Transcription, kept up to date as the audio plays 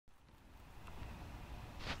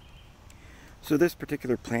So this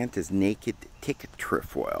particular plant is naked Tick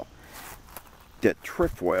Trefoil. The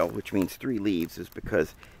trefoil, which means three leaves, is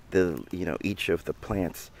because each of the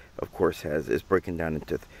plants, of course, is broken down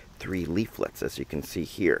into three leaflets, as you can see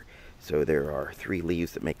here. So there are three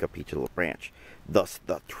leaves that make up each little branch. Thus,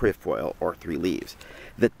 the trefoil, or three leaves.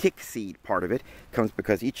 The tick seed part of it comes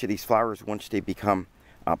because each of these flowers, once they become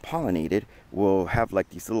pollinated, will have like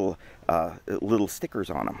these little stickers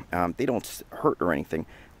on them. They don't hurt or anything,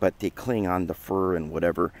 but they cling on the fur and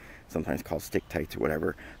whatever, sometimes called stick tights or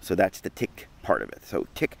whatever. So that's the tick part of it. So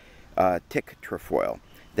tick trefoil.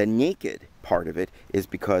 The naked part of it is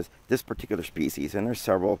because this particular species, and there's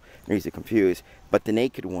several, they're easy to confuse, but the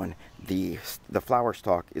naked one, the flower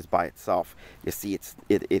stalk is by itself. You see,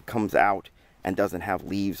 it comes out and doesn't have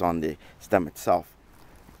leaves on the stem itself.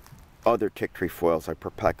 Other tick trefoils, like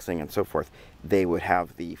perplexing and so forth, they would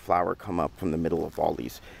have the flower come up from the middle of all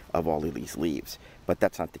these leaves, but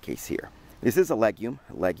that's not the case here. This is a legume.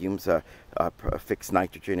 Legumes fix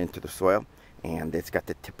nitrogen into the soil, and it's got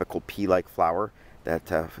the typical pea-like flower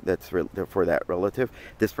that's for that relative.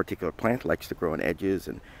 This particular plant likes to grow on edges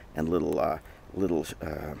and little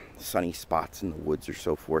sunny spots in the woods or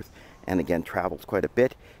so forth, and again travels quite a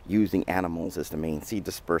bit using animals as the main seed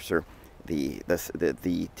disperser.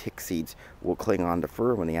 The tick seeds will cling on to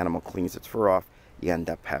fur. When the animal cleans its fur off, you end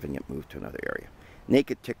up having it move to another area.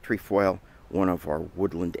 Naked tick trefoil, one of our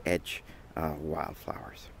woodland edge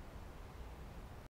wildflowers.